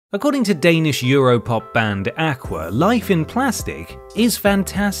According to Danish Europop band Aqua, life in plastic is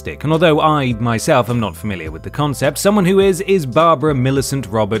fantastic, and although I myself am not familiar with the concept, someone who is Barbara Millicent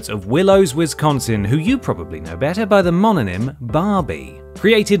Roberts of Willows, Wisconsin, who you probably know better by the mononym Barbie.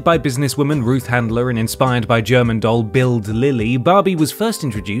 Created by businesswoman Ruth Handler and inspired by German doll Bild Lilly, Barbie was first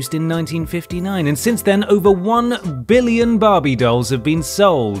introduced in 1959, and since then over 1 billion Barbie dolls have been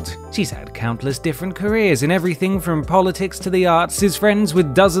sold. She's had countless different careers in everything from politics to the arts, is friends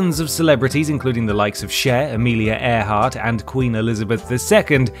with dozens of celebrities including the likes of Cher, Amelia Earhart and Queen Elizabeth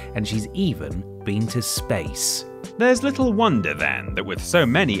II, and she's even been to space. There's little wonder then that with so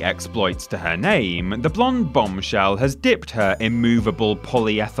many exploits to her name, the blonde bombshell has dipped her immovable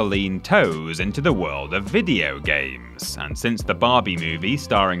polyethylene toes into the world of video games. And since the Barbie movie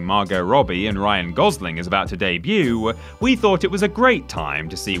starring Margot Robbie and Ryan Gosling is about to debut, we thought it was a great time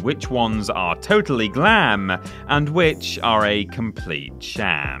to see which ones are totally glam and which are a complete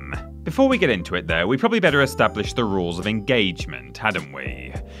sham. Before we get into it though, we probably better establish the rules of engagement, hadn't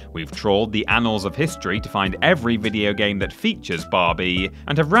we? We've trawled the annals of history to find every video game that features Barbie,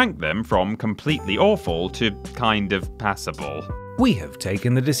 and have ranked them from completely awful to kind of passable. We have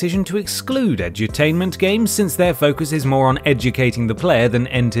taken the decision to exclude edutainment games since their focus is more on educating the player than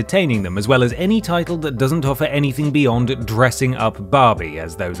entertaining them, as well as any title that doesn't offer anything beyond dressing up Barbie,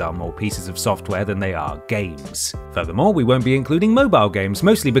 as those are more pieces of software than they are games. Furthermore, we won't be including mobile games,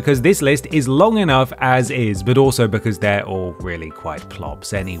 mostly because this list is long enough as is, but also because they're all really quite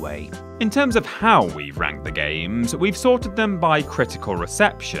plops anyway. In terms of how we've ranked the games, we've sorted them by critical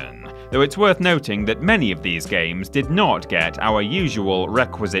reception. Though it's worth noting that many of these games did not get our usual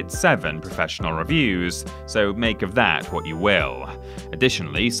requisite 7 professional reviews, so make of that what you will.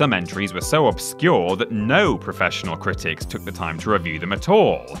 Additionally, some entries were so obscure that no professional critics took the time to review them at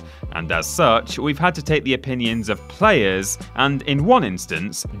all, and as such, we've had to take the opinions of players and, in one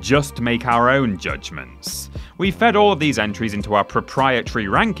instance, just make our own judgments. We fed all of these entries into our proprietary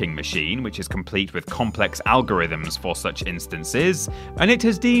ranking machine, which is complete with complex algorithms for such instances, and it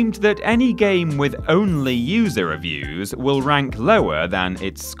has deemed that any game with only user reviews will rank lower than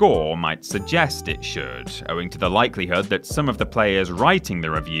its score might suggest it should, owing to the likelihood that some of the players writing the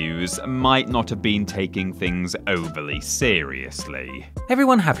reviews might not have been taking things overly seriously.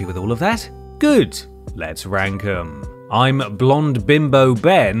 Everyone happy with all of that? Good. Let's rank 'em. I'm Blonde Bimbo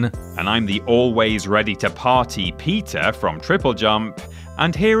Ben. And I'm the always ready to party Peter from TripleJump.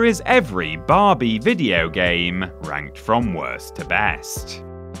 And here is every Barbie video game ranked from worst to best.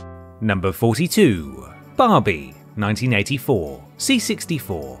 Number 42. Barbie, 1984,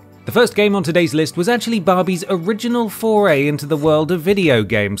 C64. The first game on today's list was actually Barbie's original foray into the world of video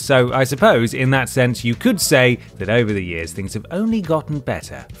games, so I suppose in that sense you could say that over the years things have only gotten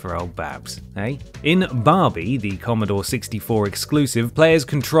better for old Babs, eh? In Barbie, the Commodore 64 exclusive, players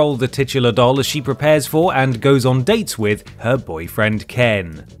control the titular doll as she prepares for and goes on dates with her boyfriend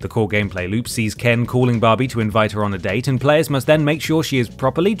Ken. The core gameplay loop sees Ken calling Barbie to invite her on a date, and players must then make sure she is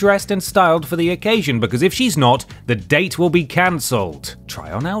properly dressed and styled for the occasion, because if she's not, the date will be cancelled.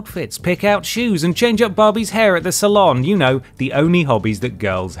 Try on outfits, pick out shoes, and change up Barbie's hair at the salon. You know, the only hobbies that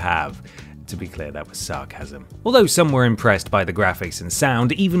girls have. To be clear, that was sarcasm. Although some were impressed by the graphics and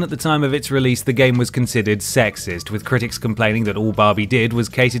sound, even at the time of its release the game was considered sexist, with critics complaining that all Barbie did was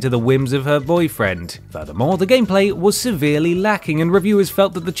cater to the whims of her boyfriend. Furthermore, the gameplay was severely lacking, and reviewers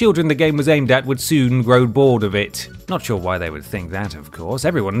felt that the children the game was aimed at would soon grow bored of it. Not sure why they would think that, of course.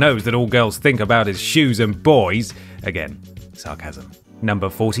 Everyone knows that all girls think about is shoes and boys. Again, sarcasm.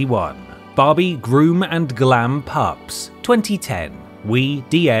 Number 41. Barbie Groom and Glam Pups, 2010. Wii,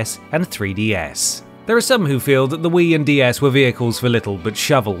 DS, and 3DS. There are some who feel that the Wii and DS were vehicles for little but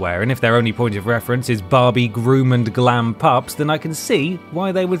shovelware, and if their only point of reference is Barbie Groom and Glam Pups, then I can see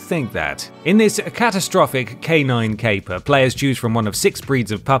why they would think that. In this catastrophic canine caper, players choose from one of 6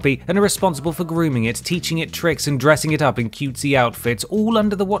 breeds of puppy and are responsible for grooming it, teaching it tricks, and dressing it up in cutesy outfits, all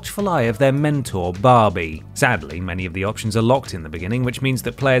under the watchful eye of their mentor, Barbie. Sadly, many of the options are locked in the beginning, which means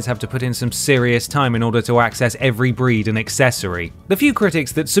that players have to put in some serious time in order to access every breed and accessory. The few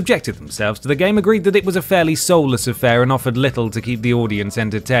critics that subjected themselves to the game agreed that it was a fairly soulless affair and offered little to keep the audience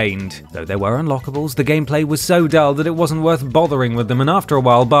entertained. Though there were unlockables, the gameplay was so dull that it wasn't worth bothering with them, and after a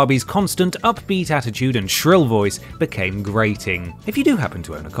while Barbie's constant upbeat attitude and shrill voice became grating. If you do happen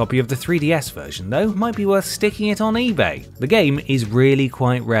to own a copy of the 3DS version though, it might be worth sticking it on eBay. The game is really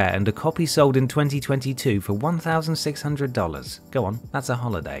quite rare, and a copy sold in 2022 for $1,600. Go on, that's a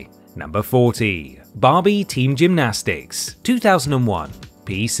holiday. Number 40. Barbie Team Gymnastics, 2001,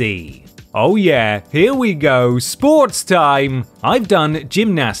 PC. Oh yeah, here we go, sports time! I've done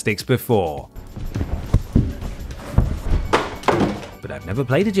gymnastics before, but I've never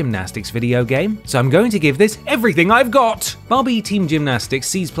played a gymnastics video game, so I'm going to give this everything I've got! Barbie Team Gymnastics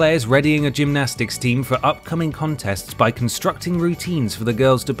sees players readying a gymnastics team for upcoming contests by constructing routines for the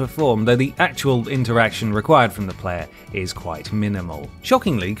girls to perform, though the actual interaction required from the player is quite minimal.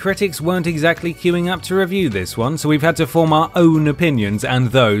 Shockingly, critics weren't exactly queuing up to review this one, so we've had to form our own opinions, and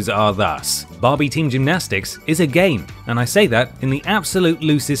those are thus. Barbie Team Gymnastics is a game, and I say that in the absolute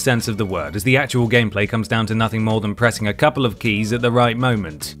loosest sense of the word, as the actual gameplay comes down to nothing more than pressing a couple of keys at the right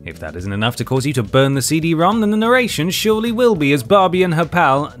moment. If that isn't enough to cause you to burn the CD-ROM, then the narration surely will be, as Barbie and her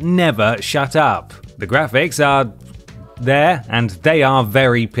pal never shut up. The graphics are there, and they are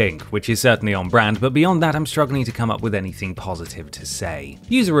very pink, which is certainly on brand, but beyond that I'm struggling to come up with anything positive to say.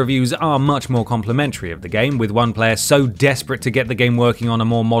 User reviews are much more complimentary of the game, with one player so desperate to get the game working on a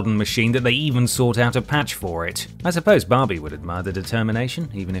more modern machine that they even sought out a patch for it. I suppose Barbie would admire the determination,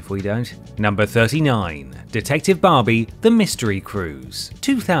 even if we don't. Number 39. Detective Barbie: The Mystery Cruise,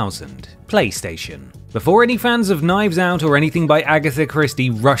 2000, PlayStation. Before any fans of Knives Out or anything by Agatha Christie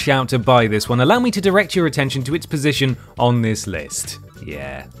rush out to buy this one, allow me to direct your attention to its position on this list.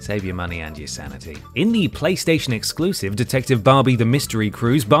 Yeah, save your money and your sanity. In the PlayStation exclusive Detective Barbie: The Mystery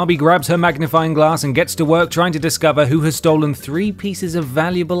Cruise, Barbie grabs her magnifying glass and gets to work trying to discover who has stolen 3 pieces of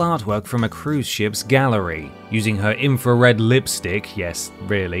valuable artwork from a cruise ship's gallery. Using her infrared lipstick, yes,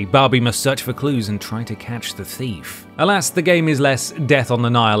 really, Barbie must search for clues and try to catch the thief. Alas, the game is less Death on the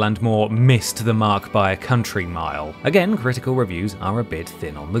Nile and more missed the mark by a country mile. Again, critical reviews are a bit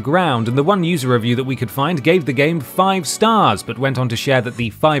thin on the ground, and the one user review that we could find gave the game 5 stars, but went on to share that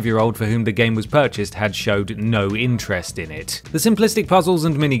the 5-year-old for whom the game was purchased had showed no interest in it. The simplistic puzzles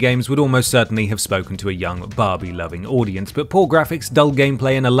and minigames would almost certainly have spoken to a young Barbie-loving audience, but poor graphics, dull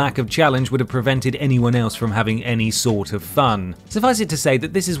gameplay, and a lack of challenge would have prevented anyone else from having any sort of fun. Suffice it to say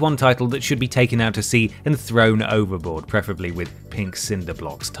that this is one title that should be taken out to sea and thrown overboard, preferably with pink cinder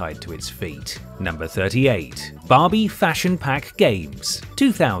blocks tied to its feet. Number 38. Barbie Fashion Pack Games,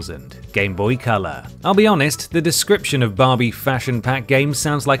 2000, Game Boy Color. I'll be honest, the description of Barbie Fashion Pack Games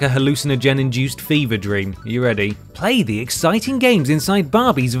sounds like a hallucinogen-induced fever dream. You ready? Play the exciting games inside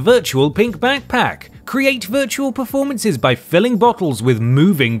Barbie's virtual pink backpack. Create virtual performances by filling bottles with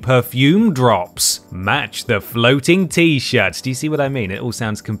moving perfume drops. Match the floating t-shirts. Do you see what I mean? It all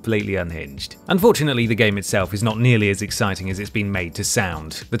sounds completely unhinged. Unfortunately, the game itself is not nearly as exciting as it's been made to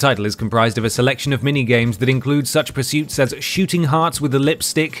sound. The title is comprised of a selection of mini-games that include such pursuits as shooting hearts with a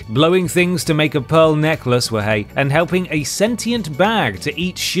lipstick, blowing things to make a pearl necklace, well hey, and helping a sentient bag to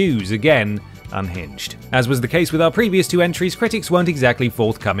eat shoes, again, unhinged. As was the case with our previous 2 entries, critics weren't exactly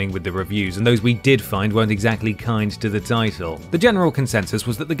forthcoming with the reviews, and those we did find weren't exactly kind to the title. The general consensus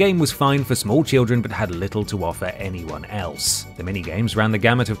was that the game was fine for small children but had little to offer anyone else. The minigames ran the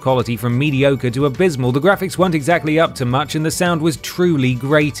gamut of quality from mediocre to abysmal, the graphics weren't exactly up to much, and the sound was truly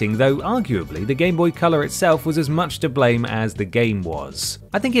grating, though arguably the Game Boy Color itself was as much to blame as the game was.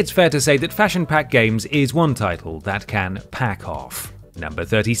 I think it's fair to say that Fashion Pack Games is one title that can pack off. Number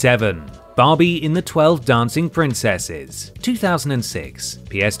 37. Barbie in the 12 Dancing Princesses, 2006,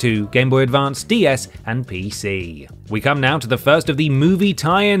 PS2, Game Boy Advance, DS, and PC. We come now to the first of the movie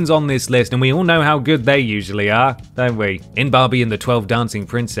tie-ins on this list, and we all know how good they usually are, don't we? In Barbie and the 12 Dancing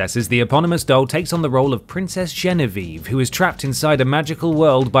Princesses, the eponymous doll takes on the role of Princess Genevieve, who is trapped inside a magical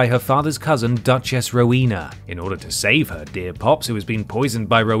world by her father's cousin, Duchess Rowena. In order to save her dear Pops, who has been poisoned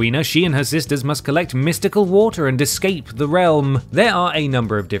by Rowena, she and her sisters must collect mystical water and escape the realm. There are a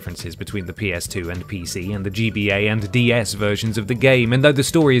number of differences between the PS2 and PC and the GBA and DS versions of the game, and though the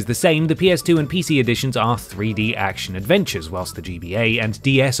story is the same, the PS2 and PC editions are 3D action adventures, whilst the GBA and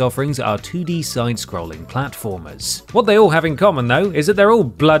DS offerings are 2D side-scrolling platformers. What they all have in common, though, is that they're all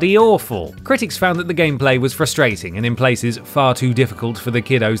bloody awful. Critics found that the gameplay was frustrating and in places far too difficult for the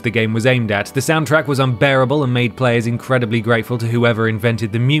kiddos the game was aimed at. The soundtrack was unbearable and made players incredibly grateful to whoever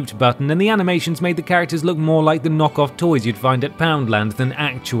invented the mute button, and the animations made the characters look more like the knockoff toys you'd find at Poundland than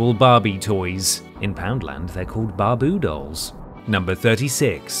actual Barbie toys. In Poundland, they're called Barboo dolls. Number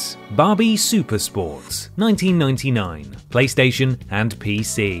 36. Barbie Super Sports, 1999, PlayStation and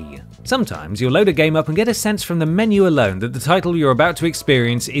PC. Sometimes you'll load a game up and get a sense from the menu alone that the title you're about to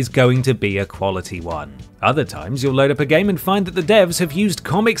experience is going to be a quality one. Other times you'll load up a game and find that the devs have used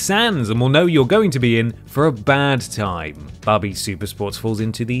Comic Sans and will know you're going to be in for a bad time. Barbie Super Sports falls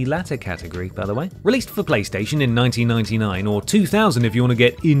into the latter category, by the way. Released for PlayStation in 1999, or 2000 if you want to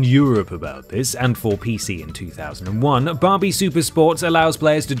get in Europe about this, and for PC in 2001, Barbie Super Sports allows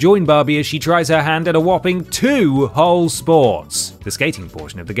players to join Barbie as she tries her hand at a whopping 2 whole sports. The skating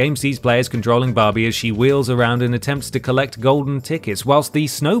portion of the game sees players controlling Barbie as she wheels around and attempts to collect golden tickets, whilst the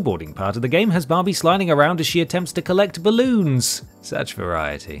snowboarding part of the game has Barbie sliding around as she attempts to collect balloons. Such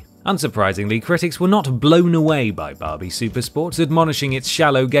variety. Unsurprisingly, critics were not blown away by Barbie Supersports, admonishing its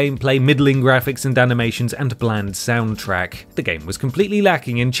shallow gameplay, middling graphics and animations, and bland soundtrack. The game was completely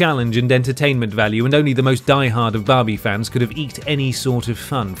lacking in challenge and entertainment value, and only the most die-hard of Barbie fans could have eked any sort of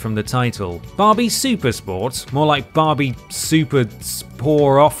fun from the title. Barbie Supersports, more like Barbie Super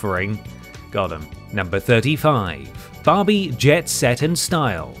Spore Offering, got 'em. Number 35. Barbie Jet Set and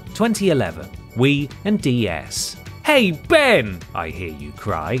Style, 2011, Wii and DS. Hey Ben, I hear you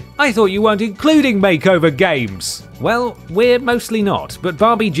cry. I thought you weren't including makeover games. Well, we're mostly not, but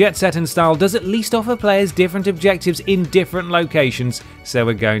Barbie Jet Set and Style does at least offer players different objectives in different locations, so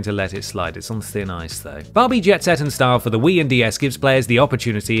we're going to let it slide. It's on thin ice though. Barbie Jet Set and Style for the Wii and DS gives players the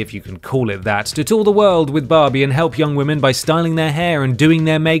opportunity, if you can call it that, to tour the world with Barbie and help young women by styling their hair and doing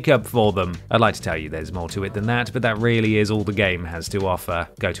their makeup for them. I'd like to tell you there's more to it than that, but that really is all the game has to offer.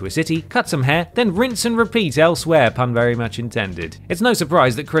 Go to a city, cut some hair, then rinse and repeat elsewhere, pun very much intended. It's no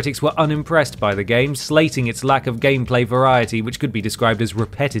surprise that critics were unimpressed by the game, slating its lack of gameplay variety, which could be described as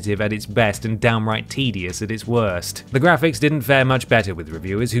repetitive at its best and downright tedious at its worst. The graphics didn't fare much better with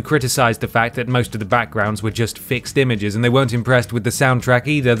reviewers, who criticized the fact that most of the backgrounds were just fixed images, and they weren't impressed with the soundtrack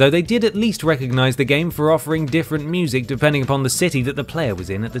either, though they did at least recognize the game for offering different music depending upon the city that the player was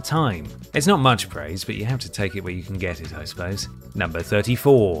in at the time. It's not much praise, but you have to take it where you can get it, I suppose. Number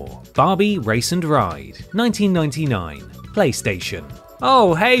 34. Barbie Race and Ride, 1999, PlayStation.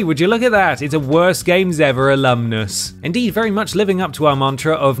 Oh hey, would you look at that, it's a Worst Games Ever alumnus. Indeed, very much living up to our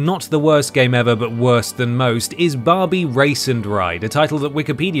mantra of not the worst game ever but worse than most is Barbie Race and Ride, a title that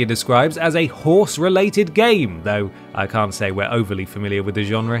Wikipedia describes as a horse-related game, though I can't say we're overly familiar with the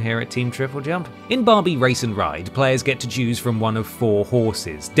genre here at Team TripleJump. In Barbie Race and Ride, players get to choose from one of 4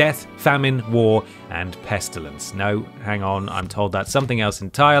 horses: death, famine, war, and pestilence. No, hang on, I'm told that's something else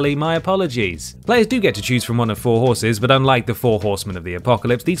entirely, my apologies. Players do get to choose from one of 4 horses, but unlike the 4 horsemen of the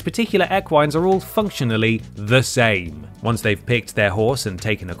apocalypse, these particular equines are all functionally the same. Once they've picked their horse and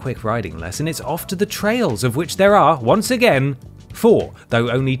taken a quick riding lesson, it's off to the trails, of which there are, once again, 4,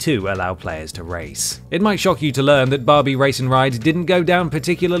 though only 2 allow players to race. It might shock you to learn that Barbie Race and Ride didn't go down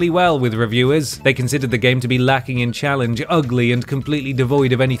particularly well with reviewers. They considered the game to be lacking in challenge, ugly, and completely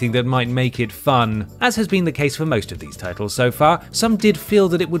devoid of anything that might make it fun. As has been the case for most of these titles so far, some did feel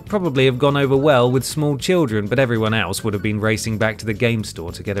that it would probably have gone over well with small children, but everyone else would have been racing back to the game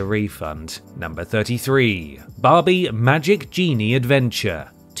store to get a refund. Number 33. Barbie Magic Genie Adventure,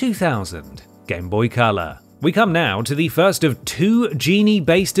 2000, Game Boy Color. We come now to the first of 2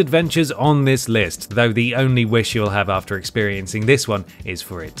 genie-based adventures on this list, though the only wish you'll have after experiencing this one is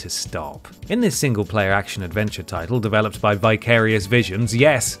for it to stop. In this single-player action-adventure title developed by Vicarious Visions,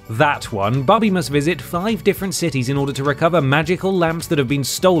 yes, that one, Barbie must visit 5 different cities in order to recover magical lamps that have been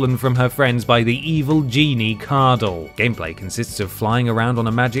stolen from her friends by the evil genie Cardle. Gameplay consists of flying around on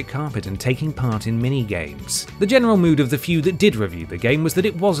a magic carpet and taking part in mini-games. The general mood of the few that did review the game was that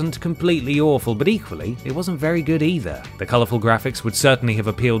it wasn't completely awful, but equally, it wasn't very good either. The colourful graphics would certainly have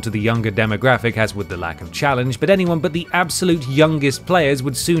appealed to the younger demographic, as would the lack of challenge, but anyone but the absolute youngest players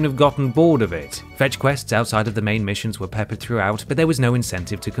would soon have gotten bored of it. Fetch quests outside of the main missions were peppered throughout, but there was no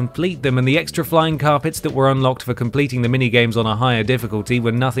incentive to complete them, and the extra flying carpets that were unlocked for completing the minigames on a higher difficulty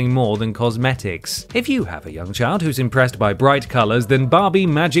were nothing more than cosmetics. If you have a young child who's impressed by bright colours, then Barbie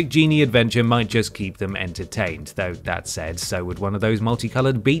Magic Genie Adventure might just keep them entertained, though that said, so would one of those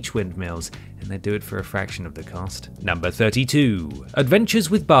multicoloured beach windmills, and they'd do it for a fraction of the cost. Number 32. Adventures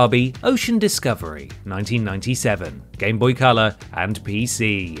with Barbie Ocean Discovery, 1997, Game Boy Color and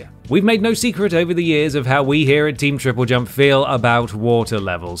PC. We've made no secret over the years of how we here at Team TripleJump feel about water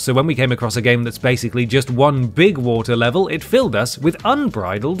levels, so when we came across a game that's basically just one big water level, it filled us with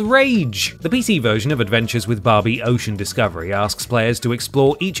unbridled rage. The PC version of Adventures with Barbie Ocean Discovery asks players to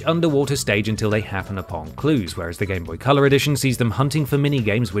explore each underwater stage until they happen upon clues, whereas the Game Boy Color edition sees them hunting for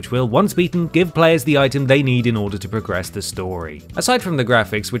minigames which will, once beaten, give players the item they need in order to progress the story. Aside from the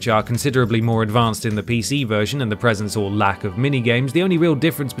graphics, which are considerably more advanced in the PC version and the presence or lack of minigames, the only real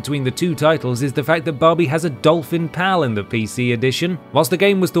difference between the 2 titles is the fact that Barbie has a dolphin pal in the PC edition. Whilst the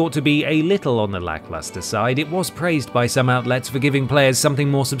game was thought to be a little on the lackluster side, it was praised by some outlets for giving players something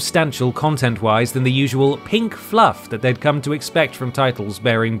more substantial content-wise than the usual pink fluff that they'd come to expect from titles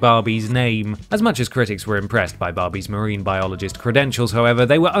bearing Barbie's name. As much as critics were impressed by Barbie's marine biologist credentials, however,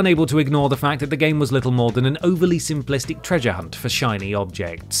 they were unable to ignore the fact that the game was little more than an overly simplistic treasure hunt for shiny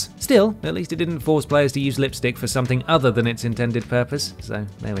objects. Still, at least it didn't force players to use lipstick for something other than its intended purpose, so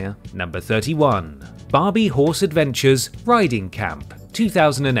there we are. Number 31. Barbie Horse Adventures Riding Camp,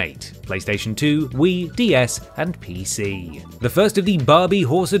 2008, PlayStation 2, Wii, DS, and PC. The first of the Barbie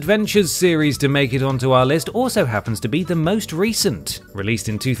Horse Adventures series to make it onto our list also happens to be the most recent. Released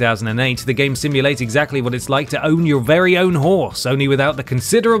in 2008, the game simulates exactly what it's like to own your very own horse, only without the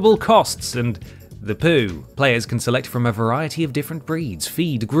considerable costs and the poo. Players can select from a variety of different breeds,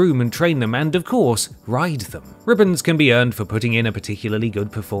 feed, groom, and train them, and of course, ride them. Ribbons can be earned for putting in a particularly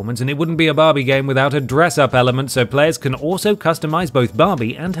good performance, and it wouldn't be a Barbie game without a dress-up element, so players can also customize both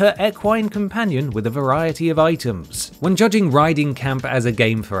Barbie and her equine companion with a variety of items. When judging Riding Camp as a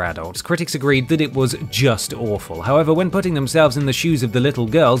game for adults, critics agreed that it was just awful. However, when putting themselves in the shoes of the little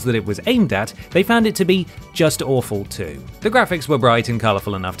girls that it was aimed at, they found it to be just awful too. The graphics were bright and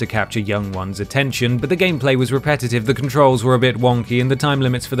colourful enough to capture young ones' attention, but the gameplay was repetitive, the controls were a bit wonky, and the time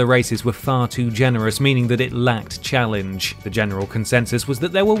limits for the races were far too generous, meaning that it lacked challenge. The general consensus was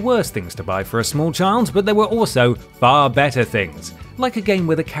that there were worse things to buy for a small child, but there were also far better things, like a game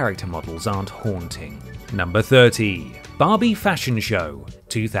where the character models aren't haunting. Number 30. Barbie Fashion Show,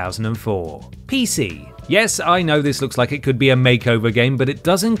 2004. PC. Yes, I know this looks like it could be a makeover game, but it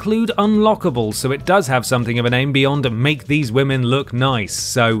does include unlockables, so it does have something of an aim beyond make these women look nice,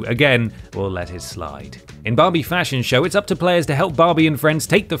 so again, we'll let it slide. In Barbie Fashion Show, it's up to players to help Barbie and friends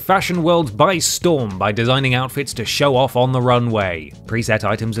take the fashion world by storm by designing outfits to show off on the runway. Preset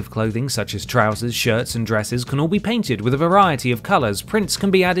items of clothing such as trousers, shirts, and dresses can all be painted with a variety of colours, prints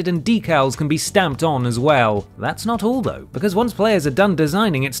can be added, and decals can be stamped on as well. That's not all though, because once players are done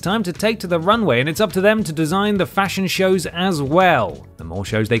designing, it's time to take to the runway, and it's up to them to design the fashion shows as well. The more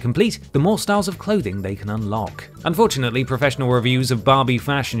shows they complete, the more styles of clothing they can unlock. Unfortunately, professional reviews of Barbie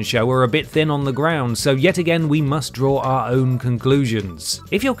Fashion Show are a bit thin on the ground, so yet again we must draw our own conclusions.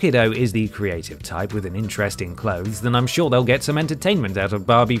 If your kiddo is the creative type with an interest in clothes, then I'm sure they'll get some entertainment out of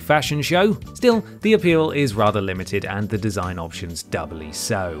Barbie Fashion Show. Still, the appeal is rather limited and the design options doubly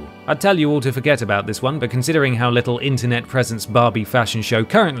so. I'd tell you all to forget about this one, but considering how little internet presence Barbie Fashion Show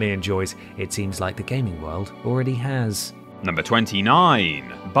currently enjoys, it seems like the gaming world already has. Number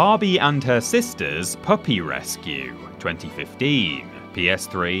 29. Barbie and Her Sisters Puppy Rescue, 2015.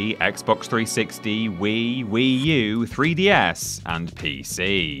 PS3, Xbox 360, Wii, Wii U, 3DS, and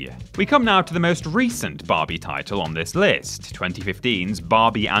PC. We come now to the most recent Barbie title on this list, 2015's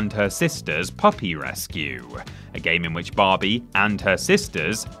Barbie and Her Sisters Puppy Rescue, a game in which Barbie and her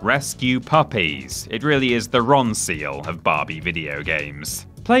sisters rescue puppies. It really is the Ron Seal of Barbie video games.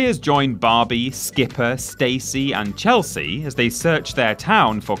 Players join Barbie, Skipper, Stacy, and Chelsea as they search their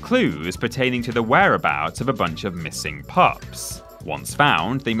town for clues pertaining to the whereabouts of a bunch of missing pups. Once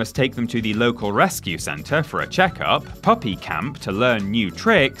found, they must take them to the local rescue centre for a checkup, puppy camp to learn new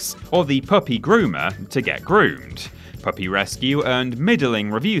tricks, or the puppy groomer to get groomed. Puppy Rescue earned middling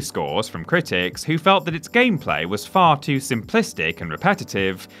review scores from critics who felt that its gameplay was far too simplistic and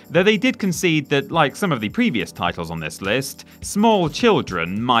repetitive, though they did concede that, like some of the previous titles on this list, small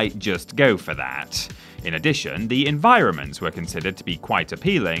children might just go for that. In addition, the environments were considered to be quite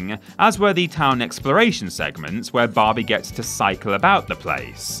appealing, as were the town exploration segments where Barbie gets to cycle about the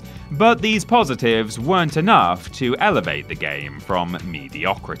place. But these positives weren't enough to elevate the game from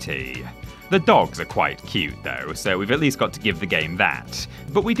mediocrity. The dogs are quite cute though, so we've at least got to give the game that.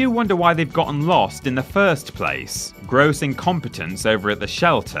 But we do wonder why they've gotten lost in the first place. Gross incompetence over at the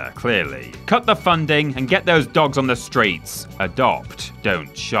shelter, clearly. Cut the funding and get those dogs on the streets. Adopt,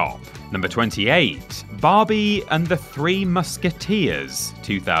 don't shop. Number 28. Barbie and the Three Musketeers,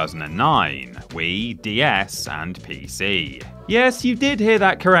 2009. Wii, DS, and PC. Yes, you did hear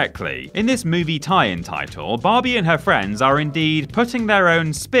that correctly. In this movie tie-in title, Barbie and her friends are indeed putting their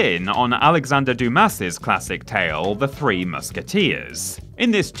own spin on Alexander Dumas's classic tale, The Three Musketeers.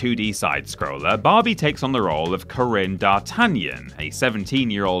 In this 2D side-scroller, Barbie takes on the role of Corinne D'Artagnan, a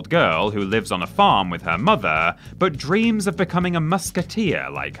 17-year-old girl who lives on a farm with her mother, but dreams of becoming a musketeer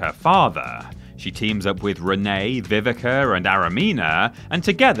like her father. She teams up with Renee, Vivica, and Aramina, and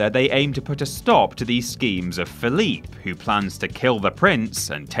together they aim to put a stop to the schemes of Philippe, who plans to kill the prince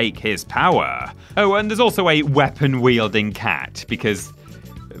and take his power. Oh, and there's also a weapon-wielding cat, just because.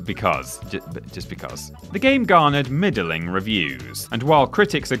 The game garnered middling reviews, and while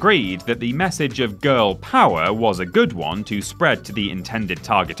critics agreed that the message of girl power was a good one to spread to the intended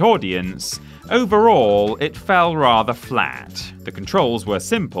target audience, overall it fell rather flat. The controls were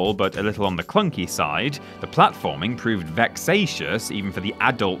simple but a little on the clunky side, the platforming proved vexatious even for the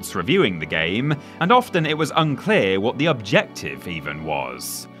adults reviewing the game, and often it was unclear what the objective even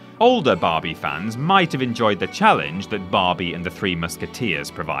was. Older Barbie fans might have enjoyed the challenge that Barbie and the Three Musketeers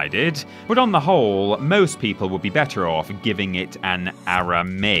provided, but on the whole, most people would be better off giving it an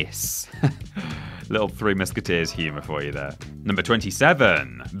Aramis. Little Three Musketeers humour for you there. Number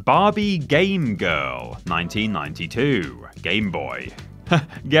 27, Barbie Game Girl, 1992, Game Boy.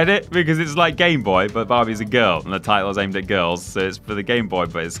 Get it? Because it's like Game Boy, but Barbie's a girl, and the title's aimed at girls, so it's for the Game Boy,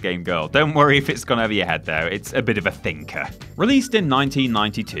 but it's Game Girl. Don't worry if it's gone over your head, though. It's a bit of a thinker. Released in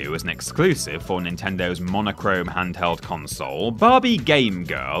 1992 as an exclusive for Nintendo's monochrome handheld console, Barbie Game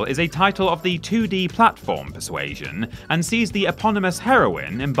Girl is a title of the 2D platform persuasion, and sees the eponymous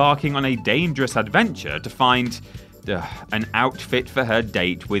heroine embarking on a dangerous adventure to find an outfit for her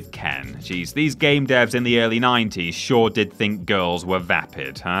date with Ken. Jeez, these game devs in the early 90s sure did think girls were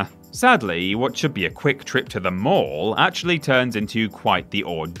vapid, huh? Sadly, what should be a quick trip to the mall actually turns into quite the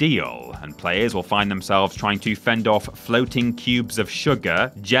ordeal, and players will find themselves trying to fend off floating cubes of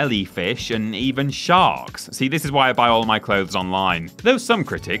sugar, jellyfish, and even sharks. See, this is why I buy all my clothes online. Though some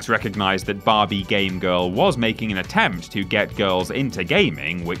critics recognise that Barbie Game Girl was making an attempt to get girls into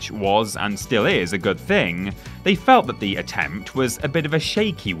gaming, which was and still is a good thing, they felt that the attempt was a bit of a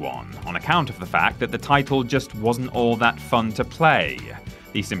shaky one, on account of the fact that the title just wasn't all that fun to play.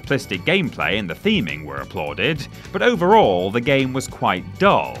 The simplistic gameplay and the theming were applauded, but overall the game was quite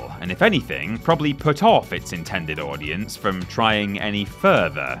dull, and if anything, probably put off its intended audience from trying any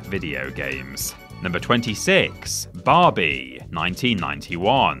further video games. Number 26, Barbie,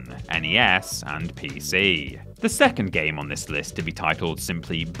 1991, NES and PC. The second game on this list to be titled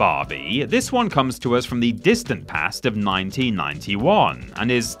simply Barbie, this one comes to us from the distant past of 1991, and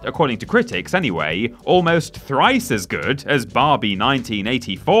is, according to critics anyway, almost thrice as good as Barbie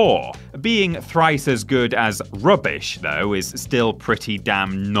 1984. Being thrice as good as rubbish, though, is still pretty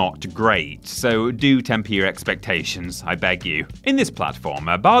damn not great, so do temper your expectations, I beg you. In this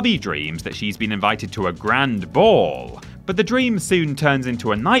platformer, Barbie dreams that she's been invited to a grand ball, but the dream soon turns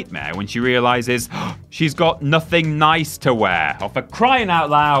into a nightmare when she realises she's got nothing nice to wear. Oh, for crying out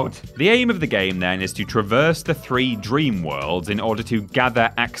loud! The aim of the game then is to traverse the 3 dream worlds in order to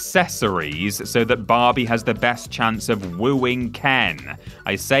gather accessories so that Barbie has the best chance of wooing Ken.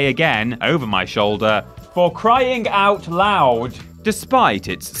 I say again, over my shoulder, for crying out loud! Despite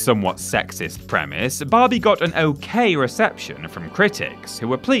its somewhat sexist premise, Barbie got an okay reception from critics, who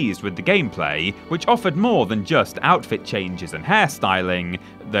were pleased with the gameplay, which offered more than just outfit changes and hairstyling,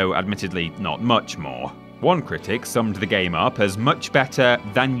 though admittedly not much more. One critic summed the game up as much better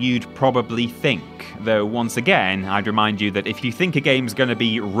than you'd probably think, though once again, I'd remind you that if you think a game's gonna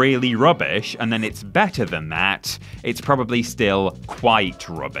be really rubbish and then it's better than that, it's probably still quite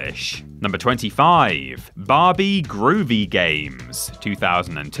rubbish. Number 25, Barbie Groovy Games,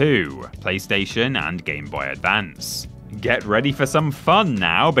 2002, PlayStation and Game Boy Advance. Get ready for some fun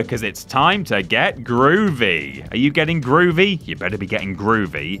now, because it's time to get groovy. Are you getting groovy? You better be getting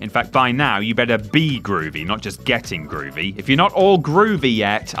groovy. In fact, by now, you better be groovy, not just getting groovy. If you're not all groovy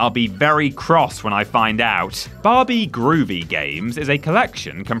yet, I'll be very cross when I find out. Barbie Groovy Games is a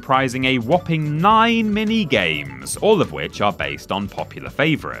collection comprising a whopping 9 mini-games, all of which are based on popular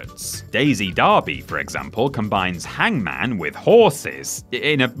favourites. Daisy Derby, for example, combines hangman with horses,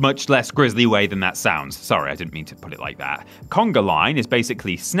 in a much less grisly way than that sounds. Sorry, I didn't mean to put it like that. Conga Line is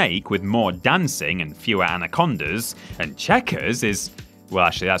basically Snake with more dancing and fewer anacondas, and Checkers is... well,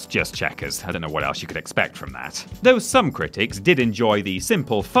 actually, that's just Checkers. I don't know what else you could expect from that. Though some critics did enjoy the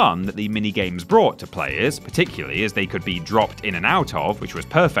simple fun that the minigames brought to players, particularly as they could be dropped in and out of, which was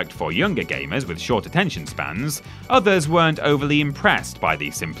perfect for younger gamers with short attention spans, others weren't overly impressed by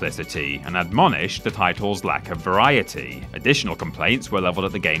the simplicity and admonished the title's lack of variety. Additional complaints were leveled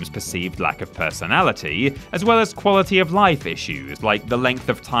at the game's perceived lack of personality, as well as quality of life issues, like the length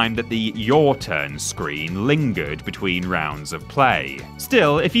of time that the Your Turn screen lingered between rounds of play.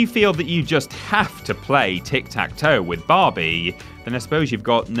 Still, if you feel that you just have to play tic-tac-toe with Barbie, then I suppose you've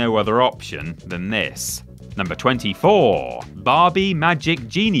got no other option than this. Number 24, Barbie Magic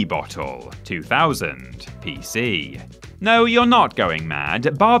Genie Bottle, 2000, PC. No, you're not going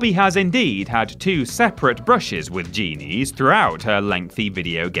mad. Barbie has indeed had 2 separate brushes with genies throughout her lengthy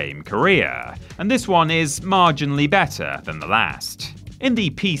video game career, and this one is marginally better than the last. In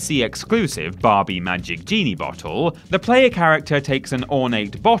the PC-exclusive Barbie Magic Genie Bottle, the player character takes an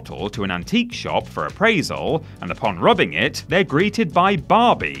ornate bottle to an antique shop for appraisal, and upon rubbing it, they're greeted by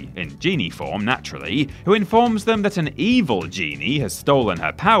Barbie, in genie form naturally, who informs them that an evil genie has stolen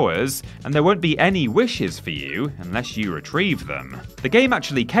her powers, and there won't be any wishes for you unless you retrieve them. The game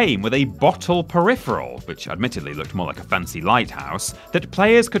actually came with a bottle peripheral, which admittedly looked more like a fancy lighthouse, that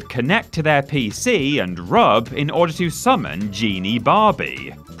players could connect to their PC and rub in order to summon Genie Barbie.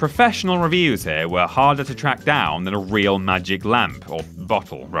 Professional reviews here were harder to track down than a real magic lamp, or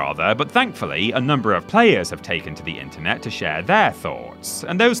bottle rather, but thankfully a number of players have taken to the internet to share their thoughts,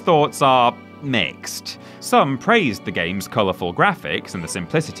 and those thoughts are mixed. Some praised the game's colourful graphics and the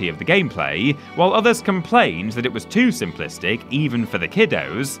simplicity of the gameplay, while others complained that it was too simplistic even for the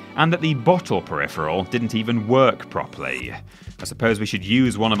kiddos, and that the bottle peripheral didn't even work properly. I suppose we should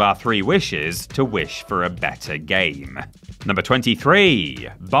use one of our 3 wishes to wish for a better game. Number 23.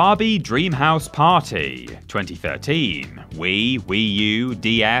 Barbie Dreamhouse Party, 2013. Wii, Wii U,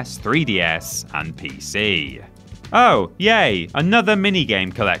 DS, 3DS, and PC. Oh, yay, another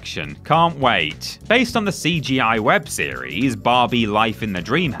minigame collection. Can't wait. Based on the CGI web series Barbie Life in the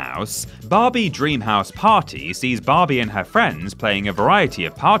Dreamhouse, Barbie Dreamhouse Party sees Barbie and her friends playing a variety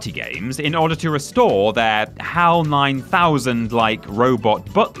of party games in order to restore their HAL 9000-like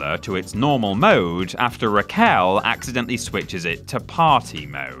robot butler to its normal mode after Raquel accidentally switches it to party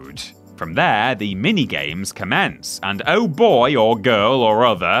mode. From there, the minigames commence, and oh boy or girl or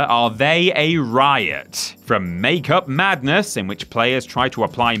other, are they a riot. From makeup madness, in which players try to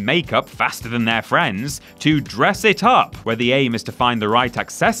apply makeup faster than their friends, to dress it up, where the aim is to find the right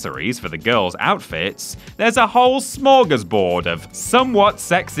accessories for the girls' outfits, there's a whole smorgasbord of somewhat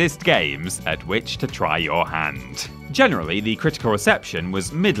sexist games at which to try your hand. Generally, the critical reception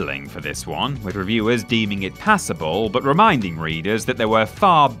was middling for this one, with reviewers deeming it passable, but reminding readers that there were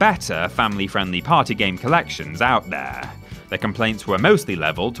far better family-friendly party game collections out there. Their complaints were mostly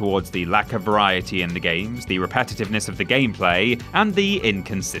leveled towards the lack of variety in the games, the repetitiveness of the gameplay, and the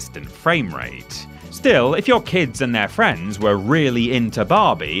inconsistent frame rate. Still, if your kids and their friends were really into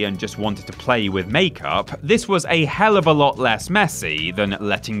Barbie and just wanted to play with makeup, this was a hell of a lot less messy than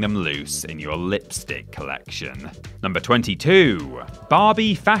letting them loose in your lipstick collection. Number 22.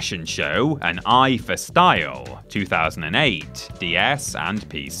 Barbie Fashion Show, An Eye for Style, 2008, DS and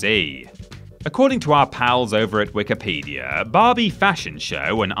PC. According to our pals over at Wikipedia, Barbie Fashion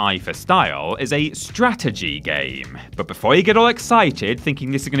Show An Eye for Style is a strategy game. But before you get all excited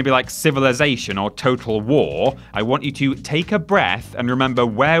thinking this is going to be like Civilization or Total War, I want you to take a breath and remember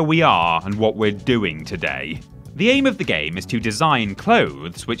where we are and what we're doing today. The aim of the game is to design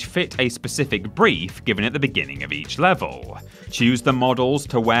clothes which fit a specific brief given at the beginning of each level. Choose the models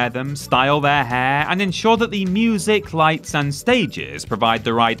to wear them, style their hair, and ensure that the music, lights, and stages provide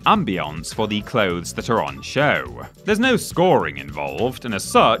the right ambience for the clothes that are on show. There's no scoring involved, and as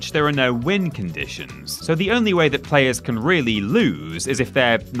such, there are no win conditions, so the only way that players can really lose is if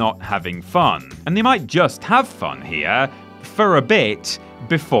they're not having fun. And they might just have fun here, for a bit,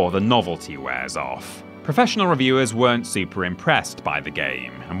 before the novelty wears off. Professional reviewers weren't super impressed by the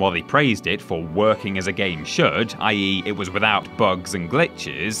game, and while they praised it for working as a game should, i.e. it was without bugs and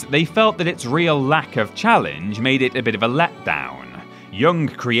glitches, they felt that its real lack of challenge made it a bit of a letdown. Young,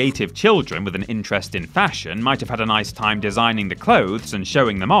 creative children with an interest in fashion might have had a nice time designing the clothes and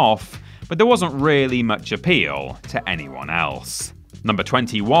showing them off, but there wasn't really much appeal to anyone else. Number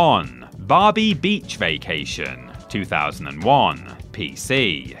 21. Barbie Beach Vacation, 2001,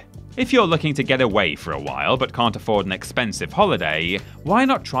 PC. If you're looking to get away for a while but can't afford an expensive holiday, why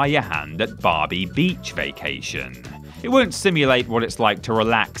not try your hand at Barbie Beach Vacation? It won't simulate what it's like to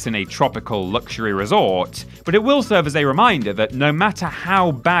relax in a tropical luxury resort, but it will serve as a reminder that no matter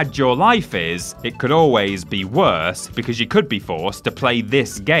how bad your life is, it could always be worse because you could be forced to play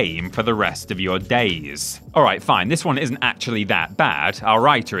this game for the rest of your days. Alright, fine, this one isn't actually that bad. Our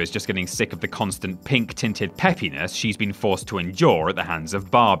writer is just getting sick of the constant pink-tinted peppiness she's been forced to endure at the hands of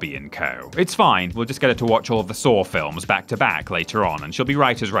Barbie & co. It's fine, we'll just get her to watch all of the Saw films back to back later on, and she'll be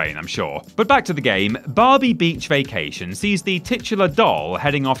right as rain, I'm sure. But back to the game, Barbie Beach Vacation sees the titular doll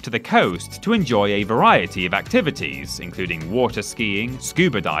heading off to the coast to enjoy a variety of activities, including water skiing,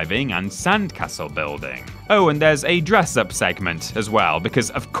 scuba diving, and sandcastle building. Oh, and there's a dress-up segment as well,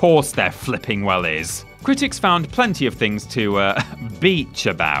 because of course there flipping well is. Critics found plenty of things to beach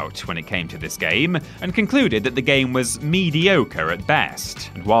about when it came to this game, and concluded that the game was mediocre at best.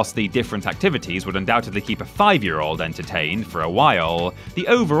 And whilst the different activities would undoubtedly keep a 5-year-old entertained for a while, the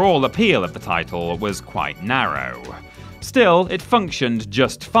overall appeal of the title was quite narrow. Still, it functioned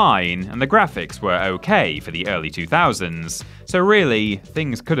just fine, and the graphics were okay for the early 2000s, so really,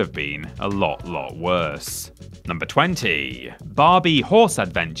 things could have been a lot worse. Number 20. Barbie Horse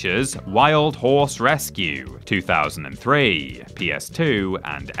Adventures Wild Horse Rescue, 2003, PS2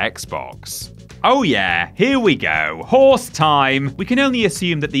 and Xbox. Oh yeah, here we go, horse time! We can only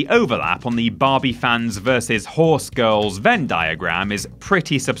assume that the overlap on the Barbie fans versus horse girls Venn diagram is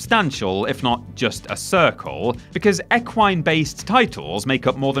pretty substantial, if not just a circle, because equine-based titles make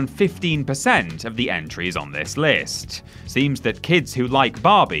up more than 15% of the entries on this list. Seems that kids who like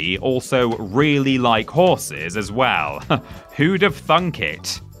Barbie also really like horses as well. Who'd have thunk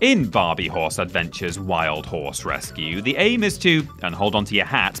it? In Barbie Horse Adventures Wild Horse Rescue, the aim is to, and hold on to your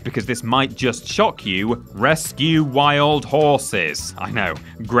hats because this might just shock you, rescue wild horses. I know,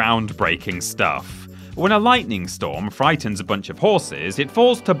 groundbreaking stuff. When a lightning storm frightens a bunch of horses, it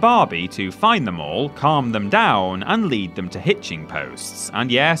falls to Barbie to find them all, calm them down, and lead them to hitching posts. And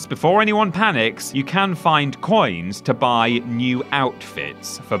yes, before anyone panics, you can find coins to buy new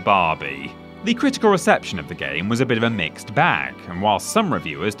outfits for Barbie. The critical reception of the game was a bit of a mixed bag, and while some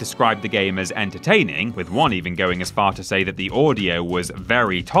reviewers described the game as entertaining, with one even going as far to say that the audio was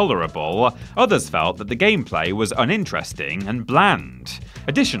very tolerable, others felt that the gameplay was uninteresting and bland.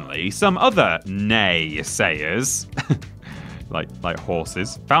 Additionally, some other naysayers like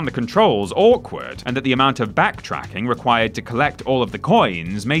horses, found the controls awkward, and that the amount of backtracking required to collect all of the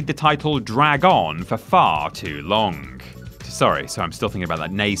coins made the title drag on for far too long. Sorry, so I'm still thinking about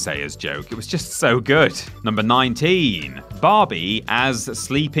that naysayers joke. It was just so good. Number 19. Barbie as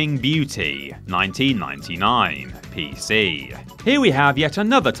Sleeping Beauty, 1999, PC. Here we have yet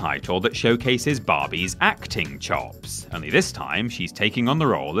another title that showcases Barbie's acting chops. Only this time, she's taking on the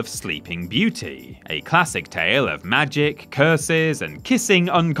role of Sleeping Beauty, a classic tale of magic, curses, and kissing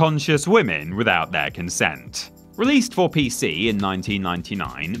unconscious women without their consent. Released for PC in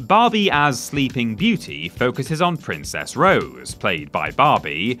 1999, Barbie as Sleeping Beauty focuses on Princess Rose, played by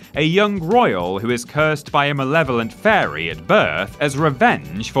Barbie, a young royal who is cursed by a malevolent fairy at birth as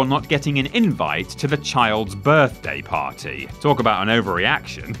revenge for not getting an invite to the child's birthday party. Talk about an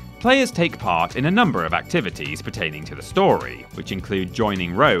overreaction. Players take part in a number of activities pertaining to the story, which include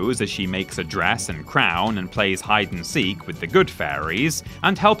joining Rose as she makes a dress and crown and plays hide-and-seek with the good fairies,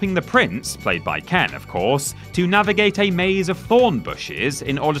 and helping the prince, played by Ken of course, to navigate a maze of thorn bushes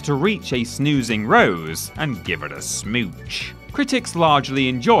in order to reach a snoozing Rose and give it a smooch. Critics largely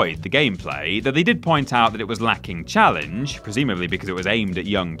enjoyed the gameplay, though they did point out that it was lacking challenge, presumably because it was aimed at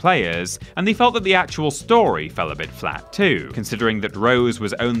young players, and they felt that the actual story fell a bit flat too, considering that Rose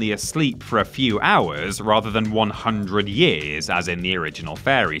was only asleep for a few hours rather than 100 years as in the original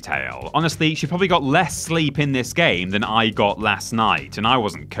fairy tale. Honestly, she probably got less sleep in this game than I got last night, and I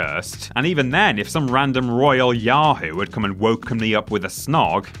wasn't cursed. And even then, if some random royal yahoo had come and woken me up with a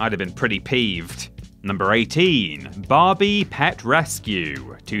snog, I'd have been pretty peeved. Number 18. Barbie Pet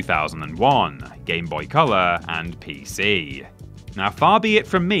Rescue, 2001, Game Boy Color and PC. Now, far be it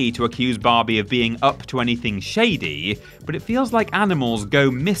from me to accuse Barbie of being up to anything shady, but it feels like animals go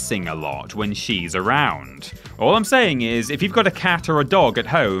missing a lot when she's around. All I'm saying is, if you've got a cat or a dog at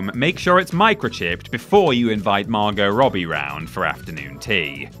home, make sure it's microchipped before you invite Margot Robbie round for afternoon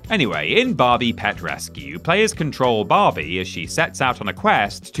tea. Anyway, in Barbie Pet Rescue, players control Barbie as she sets out on a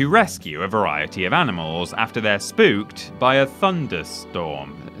quest to rescue a variety of animals after they're spooked by a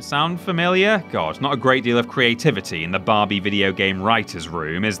thunderstorm. Sound familiar? God, not a great deal of creativity in the Barbie video game writer's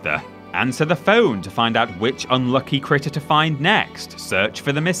room, is there? Answer the phone to find out which unlucky critter to find next. Search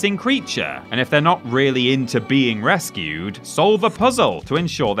for the missing creature. And if they're not really into being rescued, solve a puzzle to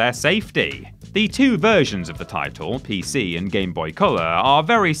ensure their safety. The two versions of the title, PC and Game Boy Color, are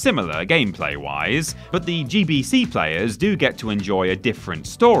very similar gameplay-wise, but the GBC players do get to enjoy a different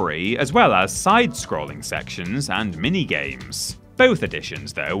story, as well as side-scrolling sections and mini-games. Both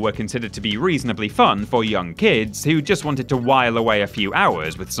editions, though, were considered to be reasonably fun for young kids who just wanted to while away a few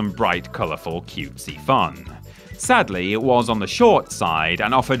hours with some bright, colourful, cutesy fun. Sadly, it was on the short side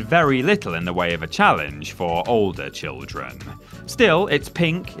and offered very little in the way of a challenge for older children. Still, it's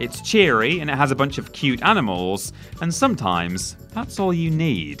pink, it's cheery, and it has a bunch of cute animals, and sometimes that's all you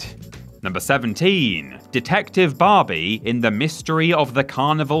need. Number 17. Detective Barbie in the Mystery of the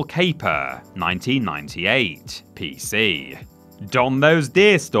Carnival Caper, 1998, PC. Don those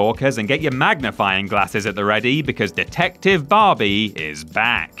deer stalkers and get your magnifying glasses at the ready because Detective Barbie is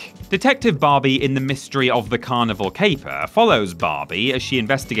back. Detective Barbie in the Mystery of the Carnival Caper follows Barbie as she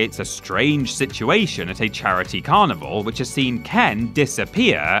investigates a strange situation at a charity carnival which has seen Ken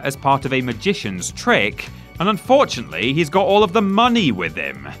disappear as part of a magician's trick, and unfortunately he's got all of the money with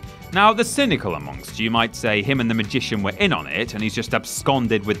him. Now, the cynical amongst you might say him and the magician were in on it and he's just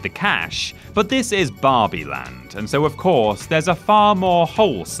absconded with the cash, but this is Barbie Land, and so of course there's a far more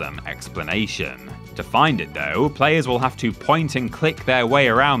wholesome explanation. To find it though, players will have to point and click their way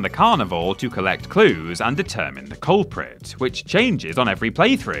around the carnival to collect clues and determine the culprit, which changes on every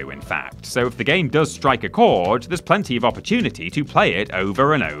playthrough in fact, so if the game does strike a chord, there's plenty of opportunity to play it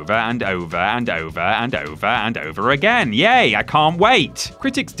over and over and over and over and over and over again. Yay, I can't wait!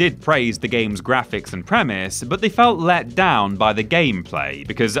 Critics did praise the game's graphics and premise, but they felt let down by the gameplay,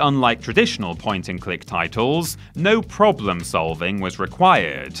 because unlike traditional point-and-click titles, no problem solving was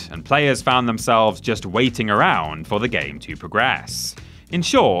required, and players found themselves just waiting around for the game to progress. In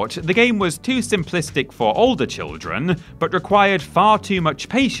short, the game was too simplistic for older children, but required far too much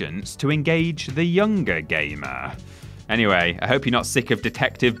patience to engage the younger gamer. Anyway, I hope you're not sick of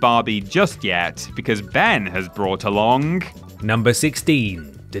Detective Barbie just yet, because Ben has brought along... Number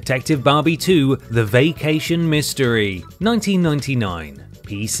 16. Detective Barbie 2 The Vacation Mystery, 1999,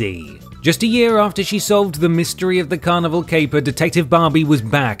 PC. Just a year after she solved the mystery of the carnival caper, Detective Barbie was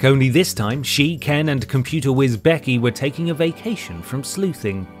back, only this time she, Ken, and computer whiz Becky were taking a vacation from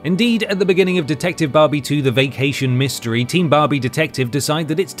sleuthing. Indeed, at the beginning of Detective Barbie 2 The Vacation Mystery, Team Barbie Detective decide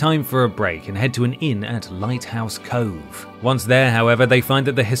that it's time for a break and head to an inn at Lighthouse Cove. Once there, however, they find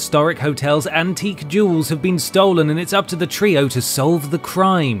that the historic hotel's antique jewels have been stolen and it's up to the trio to solve the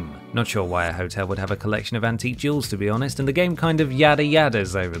crime. Not sure why a hotel would have a collection of antique jewels, to be honest, and the game kind of yada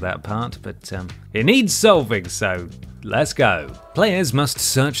yadas over that part, but it needs solving, so let's go. Players must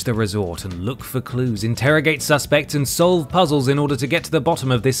search the resort and look for clues, interrogate suspects, and solve puzzles in order to get to the bottom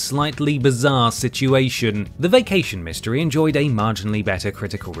of this slightly bizarre situation. The Vacation Mystery enjoyed a marginally better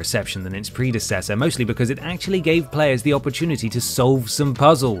critical reception than its predecessor, mostly because it actually gave players the opportunity to solve some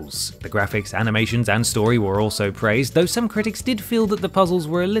puzzles. The graphics, animations, and story were also praised, though some critics did feel that the puzzles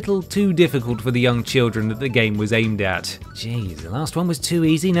were a little too difficult for the young children that the game was aimed at. Jeez, the last one was too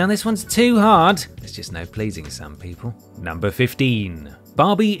easy, now this one's too hard. There's just no pleasing some people. Number 15.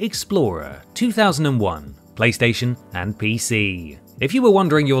 Barbie Explorer, 2001, PlayStation and PC. If you were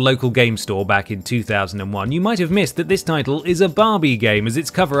wandering your local game store back in 2001, you might have missed that this title is a Barbie game, as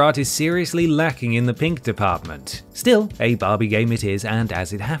its cover art is seriously lacking in the pink department. Still, a Barbie game it is, and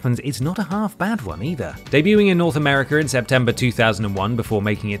as it happens, it's not a half bad one either. Debuting in North America in September 2001 before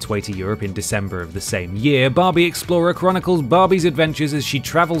making its way to Europe in December of the same year, Barbie Explorer chronicles Barbie's adventures as she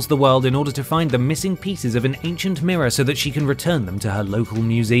travels the world in order to find the missing pieces of an ancient mirror so that she can return them to her local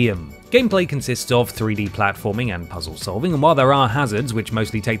museum. Gameplay consists of 3D platforming and puzzle solving, and while there are hazards, which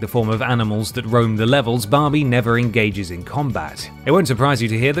mostly take the form of animals that roam the levels, Barbie never engages in combat. It won't surprise you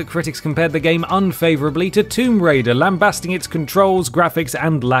to hear that critics compared the game unfavourably to Tomb Raider, lambasting its controls, graphics,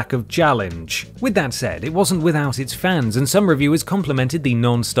 and lack of challenge. With that said, it wasn't without its fans, and some reviewers complimented the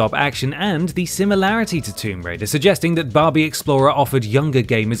non-stop action and the similarity to Tomb Raider, suggesting that Barbie Explorer offered younger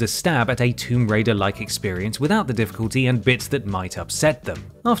gamers a stab at a Tomb Raider-like experience without the difficulty and bits that might upset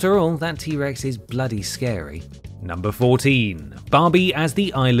them. After all, that T-Rex is bloody scary. Number 14. Barbie as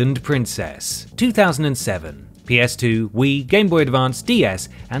the Island Princess, 2007. PS2, Wii, Game Boy Advance, DS,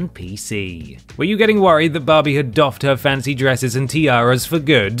 and PC. Were you getting worried that Barbie had doffed her fancy dresses and tiaras for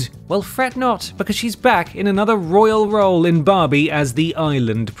good? Well, fret not, because she's back in another royal role in Barbie as the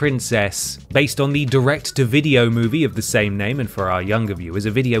Island Princess. Based on the direct-to-video movie of the same name, and for our younger viewers,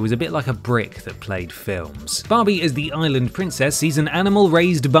 a video was a bit like a brick that played films. Barbie as the Island Princess sees an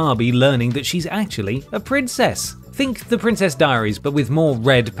animal-raised Barbie learning that she's actually a princess. Think The Princess Diaries, but with more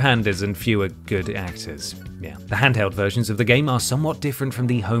red pandas and fewer good actors. Yeah. The handheld versions of the game are somewhat different from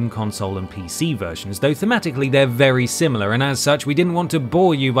the home console and PC versions, though thematically they're very similar, and as such we didn't want to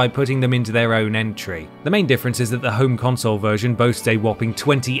bore you by putting them into their own entry. The main difference is that the home console version boasts a whopping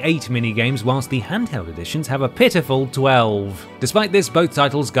 28 minigames, whilst the handheld editions have a pitiful 12. Despite this, both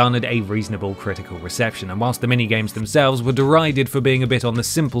titles garnered a reasonable critical reception, and whilst the minigames themselves were derided for being a bit on the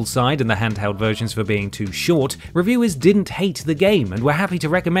simple side and the handheld versions for being too short, reviewers didn't hate the game and were happy to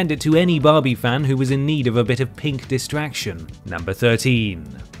recommend it to any Barbie fan who was in need of a bit of pink distraction. Number 13.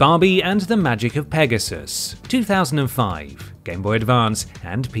 Barbie and the Magic of Pegasus, 2005, Game Boy Advance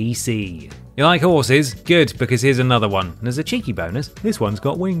and PC. You like horses? Good, because here's another one. And as a cheeky bonus, this one's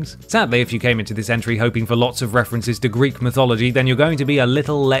got wings. Sadly, if you came into this entry hoping for lots of references to Greek mythology, then you're going to be a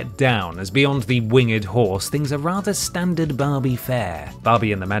little let down, as beyond the winged horse, things are rather standard Barbie fare.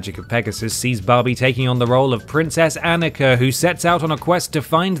 Barbie and the Magic of Pegasus sees Barbie taking on the role of Princess Annika, who sets out on a quest to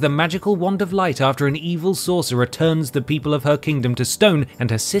find the magical wand of light after an evil sorcerer turns the people of her kingdom to stone and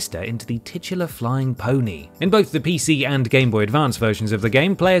her sister into the titular flying pony. In both the PC and Game Boy Advance versions of the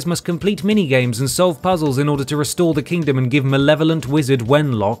game, players must complete minigames and solve puzzles in order to restore the kingdom and give malevolent wizard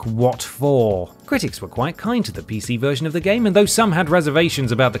Wenlock what for. Critics were quite kind to the PC version of the game, and though some had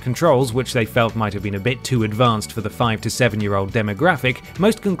reservations about the controls, which they felt might have been a bit too advanced for the 5 to 7-year-old demographic,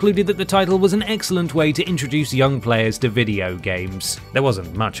 most concluded that the title was an excellent way to introduce young players to video games. There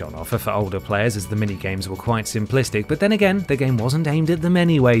wasn't much on offer for older players, as the minigames were quite simplistic, but then again, the game wasn't aimed at them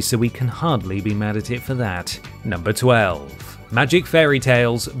anyway, so we can hardly be mad at it for that. Number 12. Magic Fairy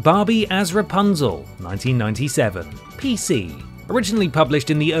Tales Barbie as Rapunzel, 1997, PC. Originally published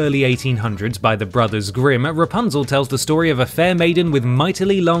in the early 1800s by the Brothers Grimm, Rapunzel tells the story of a fair maiden with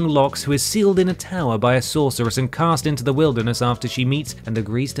mightily long locks who is sealed in a tower by a sorceress and cast into the wilderness after she meets and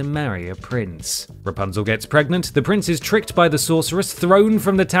agrees to marry a prince. Rapunzel gets pregnant, the prince is tricked by the sorceress, thrown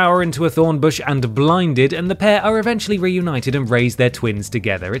from the tower into a thorn bush and blinded, and the pair are eventually reunited and raise their twins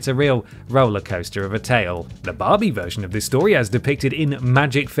together. It's a real roller coaster of a tale. The Barbie version of this story, as depicted in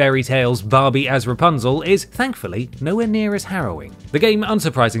Magic Fairy Tales Barbie as Rapunzel, is thankfully nowhere near as harrowing. The game,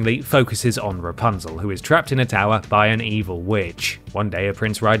 unsurprisingly, focuses on Rapunzel, who is trapped in a tower by an evil witch. One day a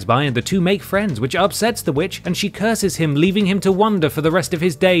prince rides by and the two make friends, which upsets the witch, and she curses him, leaving him to wander for the rest of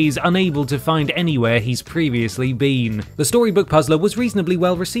his days, unable to find anywhere he's previously been. The storybook puzzler was reasonably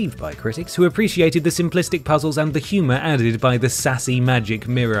well received by critics, who appreciated the simplistic puzzles and the humour added by the sassy magic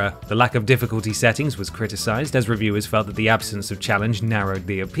mirror. The lack of difficulty settings was criticised, as reviewers felt that the absence of challenge narrowed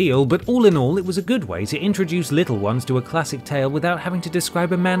the appeal, but all in all it was a good way to introduce little ones to a classic tale without having to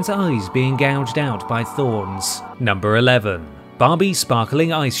describe a man's eyes being gouged out by thorns. Number 11. Barbie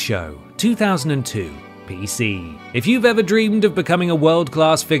Sparkling Ice Show, 2002. PC. If you've ever dreamed of becoming a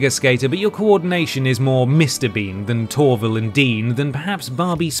world-class figure skater but your coordination is more Mr. Bean than Torval and Dean, then perhaps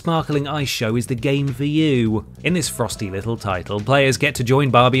Barbie Sparkling Ice Show is the game for you. In this frosty little title, players get to join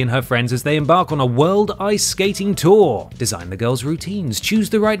Barbie and her friends as they embark on a world ice skating tour, design the girls' routines, choose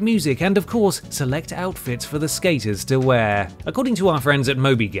the right music, and of course, select outfits for the skaters to wear. According to our friends at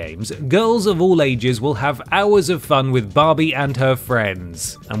Moby Games, girls of all ages will have hours of fun with Barbie and her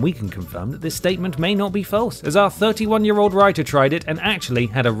friends. And we can confirm that this statement may not be false, as our 31-year-old writer tried it and actually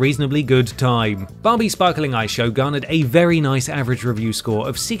had a reasonably good time. Barbie Sparkling Ice Show garnered a very nice average review score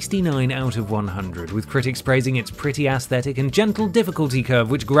of 69 out of 100, with critics praising its pretty aesthetic and gentle difficulty curve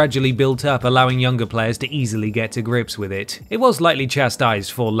which gradually built up, allowing younger players to easily get to grips with it. It was lightly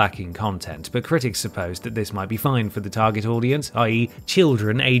chastised for lacking content, but critics supposed that this might be fine for the target audience, i.e.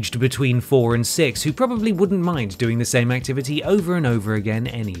 children aged between 4 and 6 who probably wouldn't mind doing the same activity over and over again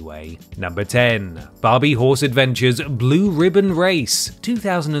anyway. Number 10. Barbie Horse Adventures Blue Ribbon Race,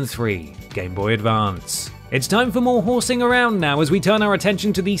 2003, Game Boy Advance. It's time for more horsing around now as we turn our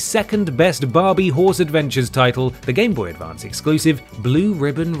attention to the second best Barbie Horse Adventures title, the Game Boy Advance exclusive Blue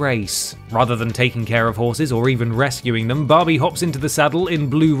Ribbon Race. Rather than taking care of horses or even rescuing them, Barbie hops into the saddle in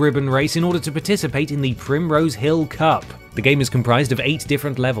Blue Ribbon Race in order to participate in the Primrose Hill Cup. The game is comprised of 8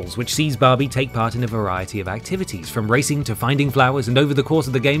 different levels, which sees Barbie take part in a variety of activities, from racing to finding flowers, and over the course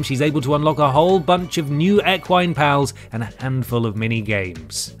of the game she's able to unlock a whole bunch of new equine pals and a handful of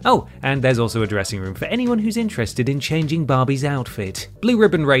mini-games. Oh, and there's also a dressing room for anyone who's interested in changing Barbie's outfit. Blue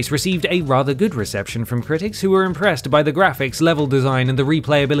Ribbon Race received a rather good reception from critics, who were impressed by the graphics, level design, and the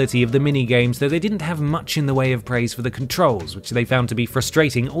replayability of the mini-games, though they didn't have much in the way of praise for the controls, which they found to be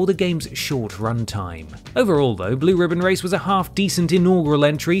frustrating, or the game's short runtime. Overall though, Blue Ribbon Race was a half-decent inaugural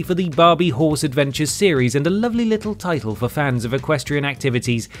entry for the Barbie Horse Adventures series and a lovely little title for fans of equestrian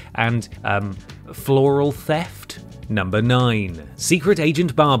activities and, floral theft? Number 9. Secret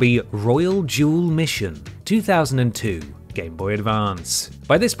Agent Barbie Royal Jewel Mission, 2002. Game Boy Advance.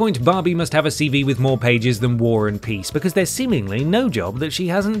 By this point, Barbie must have a CV with more pages than War and Peace, because there's seemingly no job that she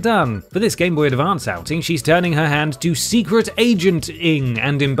hasn't done. For this Game Boy Advance outing, she's turning her hand to secret agenting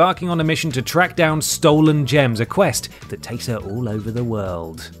and embarking on a mission to track down stolen gems, a quest that takes her all over the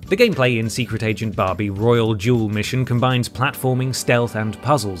world. The gameplay in Secret Agent Barbie Royal Jewel Mission combines platforming, stealth, and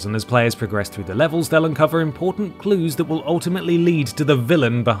puzzles, and as players progress through the levels, they'll uncover important clues that will ultimately lead to the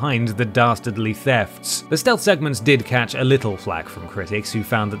villain behind the dastardly thefts. The stealth segments did catch a little flack from critics, who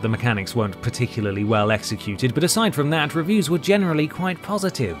found that the mechanics weren't particularly well executed, but aside from that, reviews were generally quite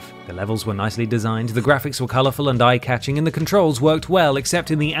positive. The levels were nicely designed, the graphics were colourful and eye-catching, and the controls worked well,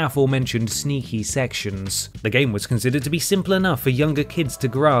 except in the aforementioned sneaky sections. The game was considered to be simple enough for younger kids to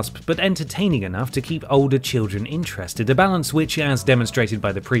grasp, but entertaining enough to keep older children interested, a balance which, as demonstrated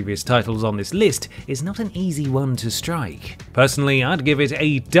by the previous titles on this list, is not an easy one to strike. Personally, I'd give it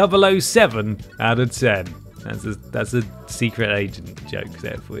a 007 out of 10. That's a secret agent joke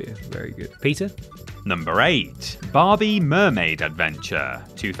there for you. Very good. Peter? Number 8. Barbie Mermaid Adventure,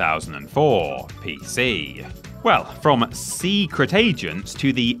 2004, PC. Well, from secret agents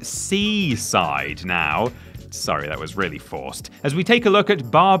to the seaside now. Sorry, that was really forced. As we take a look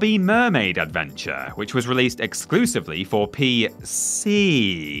at Barbie Mermaid Adventure, which was released exclusively for PC,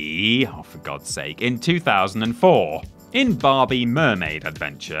 oh for God's sake, in 2004. In Barbie Mermaid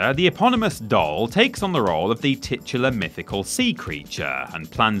Adventure, the eponymous doll takes on the role of the titular mythical sea creature and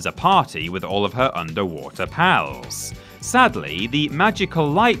plans a party with all of her underwater pals. Sadly, the magical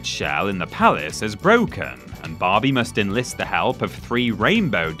light shell in the palace is broken, and Barbie must enlist the help of 3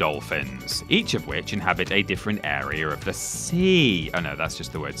 rainbow dolphins, each of which inhabit a different area of the sea. Oh no, that's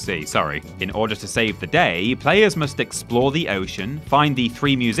just the word sea, sorry. In order to save the day, players must explore the ocean, find the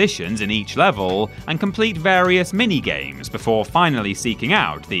 3 musicians in each level, and complete various mini-games before finally seeking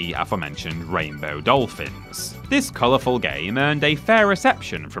out the aforementioned rainbow dolphins. This colourful game earned a fair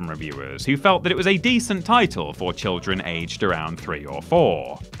reception from reviewers who felt that it was a decent title for children aged around 3 or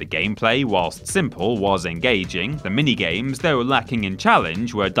 4. The gameplay, whilst simple, was engaging. The minigames, though lacking in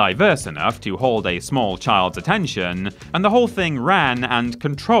challenge, were diverse enough to hold a small child's attention, and the whole thing ran and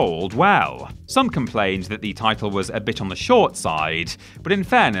controlled well. Some complained that the title was a bit on the short side, but in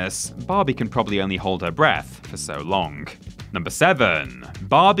fairness, Barbie can probably only hold her breath for so long. Number 7.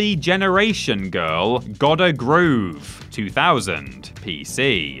 Barbie Generation Girl Gotta Groove 2000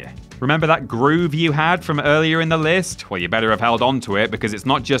 PC. Remember that groove you had from earlier in the list? Well, you better have held on to it because it's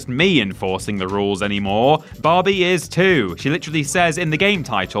not just me enforcing the rules anymore. Barbie is too. She literally says in the game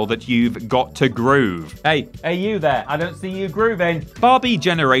title that you've got to groove. Hey you there, I don't see you grooving. Barbie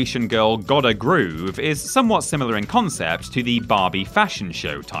Generation Girl Gotta Groove is somewhat similar in concept to the Barbie fashion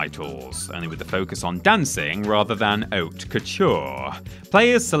show titles, only with the focus on dancing rather than haute couture.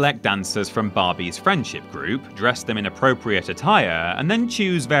 Players select dancers from Barbie's friendship group, dress them in appropriate attire, and then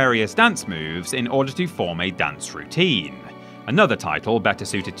choose various dance moves in order to form a dance routine. Another title better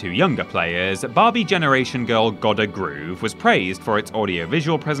suited to younger players, Barbie Generation Girl Gotta Groove was praised for its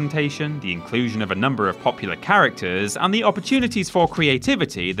audiovisual presentation, the inclusion of a number of popular characters, and the opportunities for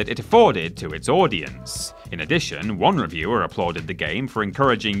creativity that it afforded to its audience. In addition, one reviewer applauded the game for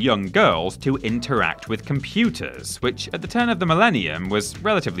encouraging young girls to interact with computers, which at the turn of the millennium was,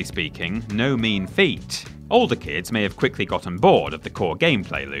 relatively speaking, no mean feat. Older kids may have quickly gotten bored of the core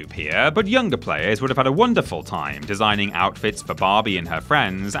gameplay loop here, but younger players would have had a wonderful time designing outfits for Barbie and her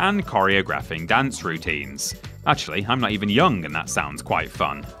friends and choreographing dance routines. Actually, I'm not even young and that sounds quite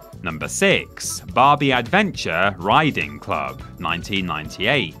fun. Number 6. Barbie Adventure Riding Club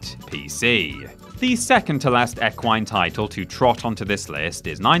 1998 PC. The second-to-last equine title to trot onto this list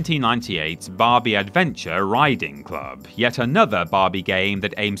is 1998's Barbie Adventure Riding Club, yet another Barbie game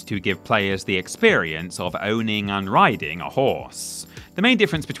that aims to give players the experience of owning and riding a horse. The main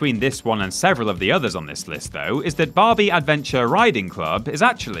difference between this one and several of the others on this list, though, is that Barbie Adventure Riding Club is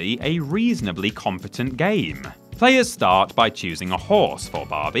actually a reasonably competent game. Players start by choosing a horse for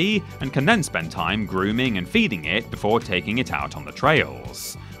Barbie, and can then spend time grooming and feeding it before taking it out on the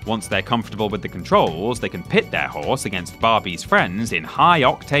trails. Once they're comfortable with the controls, they can pit their horse against Barbie's friends in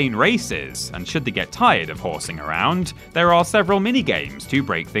high-octane races, and should they get tired of horsing around, there are several mini-games to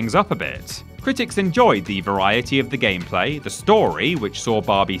break things up a bit. Critics enjoyed the variety of the gameplay, the story, which saw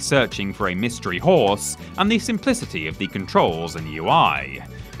Barbie searching for a mystery horse, and the simplicity of the controls and UI.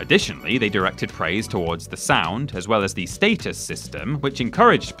 Additionally, they directed praise towards the sound, as well as the status system, which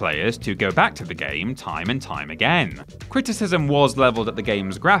encouraged players to go back to the game time and time again. Criticism was levelled at the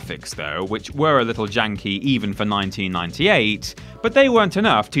game's graphics though, which were a little janky even for 1998, but they weren't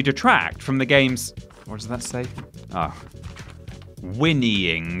enough to detract from the game's... what does that say?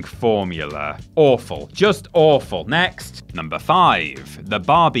 Whinnying formula. Awful. Just awful. Next. Number 5. The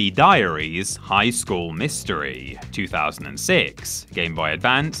Barbie Diaries High School Mystery 2006. Game Boy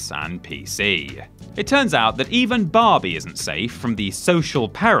Advance and PC. It turns out that even Barbie isn't safe from the social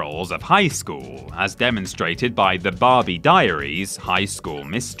perils of high school, as demonstrated by the Barbie Diaries High School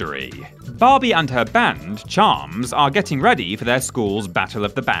Mystery. Barbie and her band, Charms, are getting ready for their school's Battle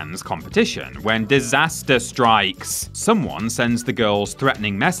of the Bands competition when disaster strikes. Someone sends the girls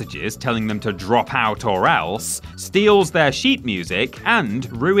threatening messages telling them to drop out or else, steals their sheet music,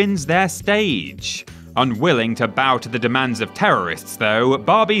 and ruins their stage. Unwilling to bow to the demands of terrorists though,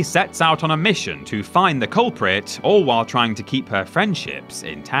 Barbie sets out on a mission to find the culprit, all while trying to keep her friendships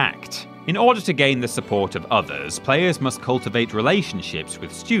intact. In order to gain the support of others, players must cultivate relationships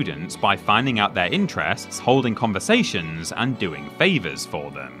with students by finding out their interests, holding conversations, and doing favours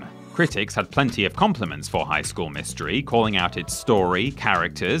for them. Critics had plenty of compliments for High School Mystery, calling out its story,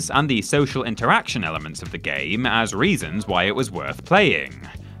 characters, and the social interaction elements of the game as reasons why it was worth playing.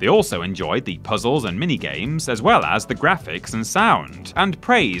 They also enjoyed the puzzles and minigames, as well as the graphics and sound, and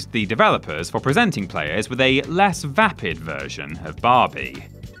praised the developers for presenting players with a less vapid version of Barbie.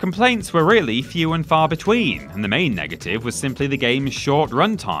 Complaints were really few and far between, and the main negative was simply the game's short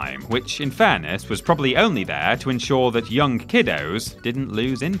runtime, which in fairness was probably only there to ensure that young kiddos didn't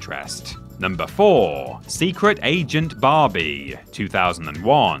lose interest. Number 4. Secret Agent Barbie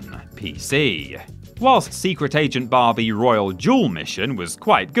 2001 PC. Whilst Secret Agent Barbie Royal Jewel Mission was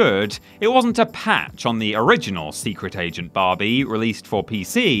quite good, it wasn't a patch on the original Secret Agent Barbie released for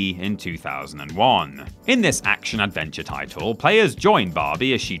PC in 2001. In this action-adventure title, players join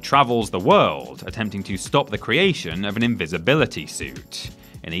Barbie as she travels the world, attempting to stop the creation of an invisibility suit.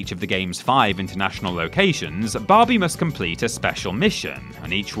 In each of the game's 5 international locations, Barbie must complete a special mission,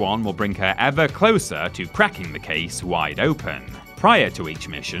 and each one will bring her ever closer to cracking the case wide open. Prior to each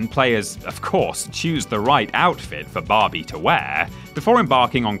mission, players, of course, choose the right outfit for Barbie to wear, before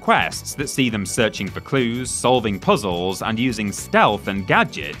embarking on quests that see them searching for clues, solving puzzles, and using stealth and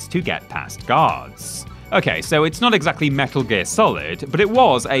gadgets to get past guards. Okay, so it's not exactly Metal Gear Solid, but it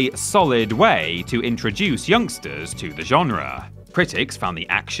was a solid way to introduce youngsters to the genre. Critics found the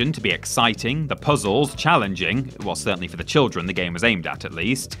action to be exciting, the puzzles challenging, well, certainly for the children the game was aimed at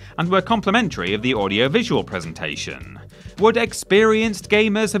least, and were complimentary of the audio-visual presentation. Would experienced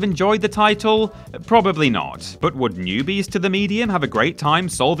gamers have enjoyed the title? Probably not, but would newbies to the medium have a great time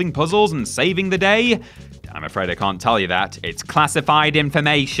solving puzzles and saving the day? I'm afraid I can't tell you that. It's classified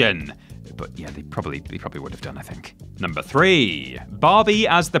information. But yeah, they probably would have done, I think. Number 3. Barbie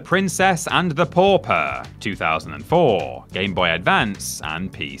as the Princess and the Pauper, 2004, Game Boy Advance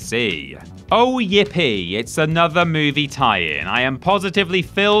and PC. Oh yippee, it's another movie tie-in. I am positively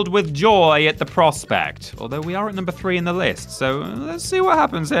filled with joy at the prospect, although we are at number 3 in the list, so let's see what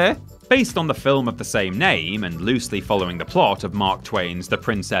happens here. Based on the film of the same name, and loosely following the plot of Mark Twain's The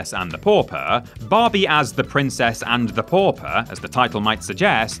Princess and the Pauper, Barbie as the Princess and the Pauper, as the title might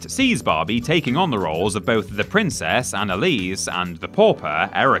suggest, sees Barbie taking on the roles of both the Princess, Annalise, and the Pauper,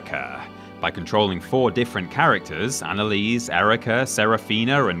 Erica. By controlling 4 different characters, Annalise, Erica,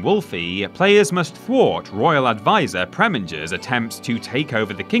 Serafina, and Wolfie, players must thwart Royal Advisor Preminger's attempts to take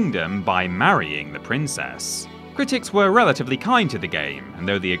over the kingdom by marrying the princess. Critics were relatively kind to the game, and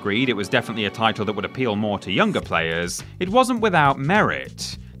though they agreed it was definitely a title that would appeal more to younger players, it wasn't without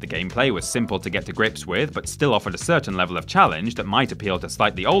merit. The gameplay was simple to get to grips with, but still offered a certain level of challenge that might appeal to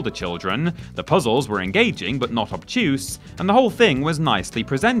slightly older children, the puzzles were engaging but not obtuse, and the whole thing was nicely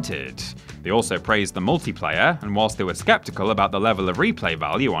presented. They also praised the multiplayer, and whilst they were skeptical about the level of replay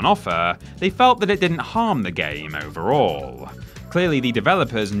value on offer, they felt that it didn't harm the game overall. Clearly, the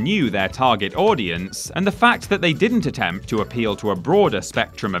developers knew their target audience, and the fact that they didn't attempt to appeal to a broader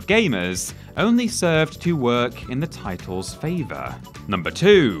spectrum of gamers only served to work in the title's favour. Number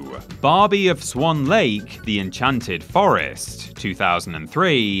 2. Barbie of Swan Lake, The Enchanted Forest,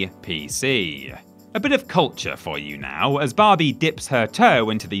 2003, PC. A bit of culture for you now, as Barbie dips her toe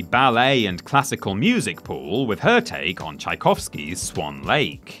into the ballet and classical music pool with her take on Tchaikovsky's Swan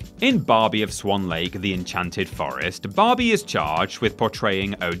Lake. In Barbie of Swan Lake, The Enchanted Forest, Barbie is charged with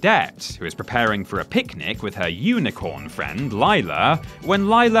portraying Odette, who is preparing for a picnic with her unicorn friend Lila, when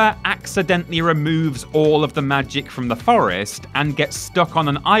Lila accidentally removes all of the magic from the forest and gets stuck on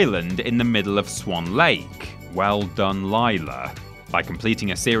an island in the middle of Swan Lake. Well done, Lila. By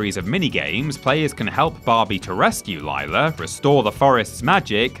completing a series of minigames, players can help Barbie to rescue Lila, restore the forest's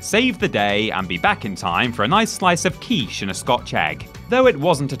magic, save the day, and be back in time for a nice slice of quiche and a Scotch egg. Though it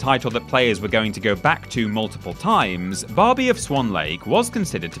wasn't a title that players were going to go back to multiple times, Barbie of Swan Lake was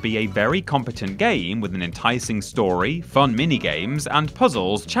considered to be a very competent game with an enticing story, fun minigames, and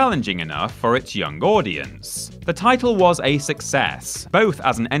puzzles challenging enough for its young audience. The title was a success, both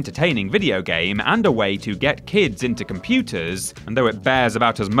as an entertaining video game and a way to get kids into computers, and though it bears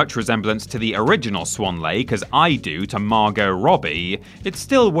about as much resemblance to the original Swan Lake as I do to Margot Robbie, it's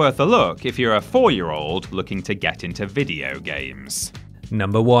still worth a look if you're a 4-year-old looking to get into video games.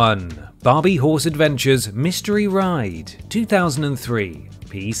 Number 1. Barbie Horse Adventures Mystery Ride, 2003,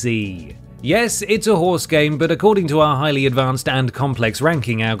 PC. Yes, it's a horse game, but according to our highly advanced and complex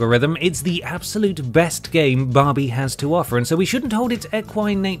ranking algorithm, it's the absolute best game Barbie has to offer, and so we shouldn't hold its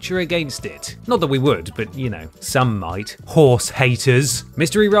equine nature against it. Not that we would, but you know, some might. Horse haters.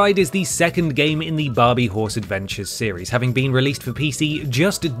 Mystery Ride is the second game in the Barbie Horse Adventures series, having been released for PC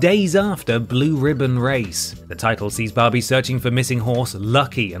just days after Blue Ribbon Race. The title sees Barbie searching for missing horse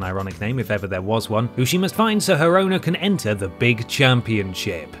Lucky, an ironic name if ever there was one, who she must find so her owner can enter the big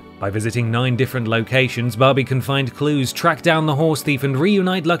championship. By visiting 9 different locations, Barbie can find clues, track down the horse thief, and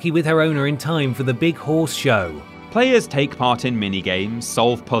reunite Lucky with her owner in time for the big horse show. Players take part in minigames,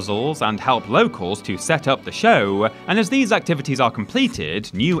 solve puzzles, and help locals to set up the show, and as these activities are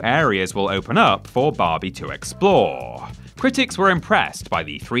completed, new areas will open up for Barbie to explore. Critics were impressed by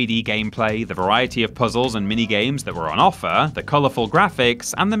the 3D gameplay, the variety of puzzles and minigames that were on offer, the colourful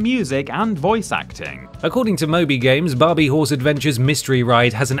graphics, and the music and voice acting. According to Moby Games, Barbie Horse Adventures Mystery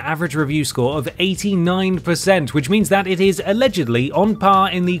Ride has an average review score of 89%, which means that it is allegedly on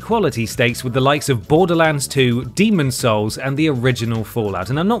par in the quality stakes with the likes of Borderlands 2, Demon's Souls, and the original Fallout.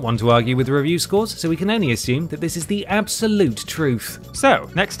 And I'm not one to argue with review scores, so we can only assume that this is the absolute truth. So,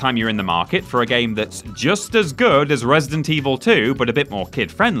 next time you're in the market for a game that's just as good as Resident Evil 2, but a bit more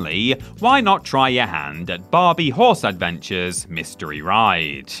kid-friendly, why not try your hand at Barbie Horse Adventures Mystery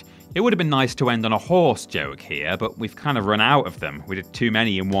Ride? It would have been nice to end on a horse joke here, but we've kind of run out of them. We did too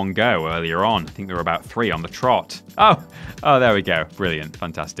many in one go earlier on. I think there were about 3 on the trot. Oh, there we go. Brilliant.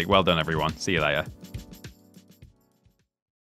 Fantastic. Well done, everyone. See you later.